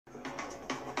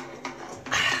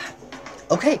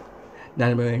Okay,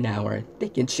 now we're in our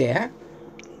thinking chair.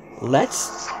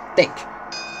 Let's think.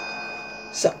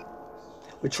 So,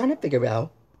 we're trying to figure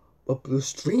out what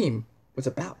Blue's dream was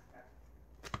about.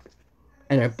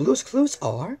 And our Blue's clues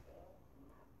are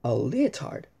a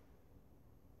leotard,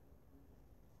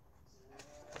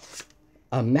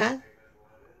 a mat,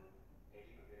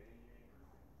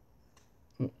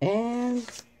 and,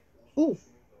 ooh,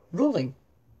 rolling.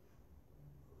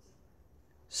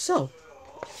 So,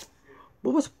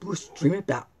 what was Blue's dream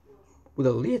about with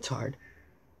a leotard,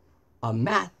 a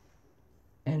mat,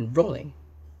 and rolling?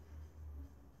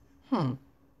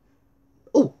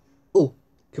 Oh,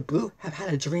 could Blue have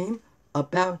had a dream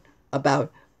about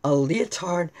a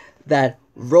leotard that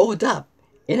rolled up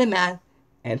in a mat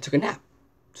and took a nap?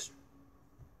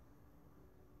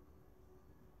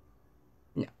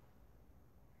 No.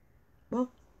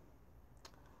 Well,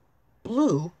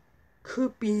 Blue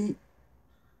could be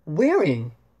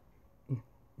wearing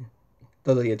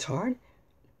the leotard,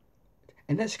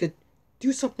 and then she could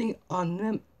do something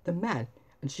on the mat,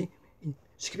 and she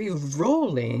could be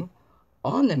rolling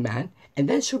on the mat, and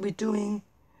then she'll be doing.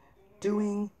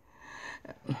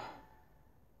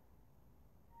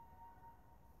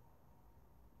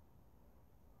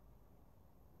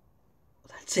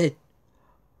 That's it.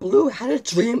 Blue had a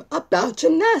dream about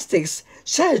gymnastics.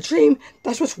 She had a dream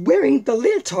that she was wearing the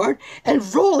leotard and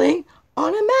rolling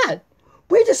on a mat.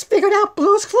 We just figured out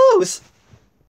Blue's clues.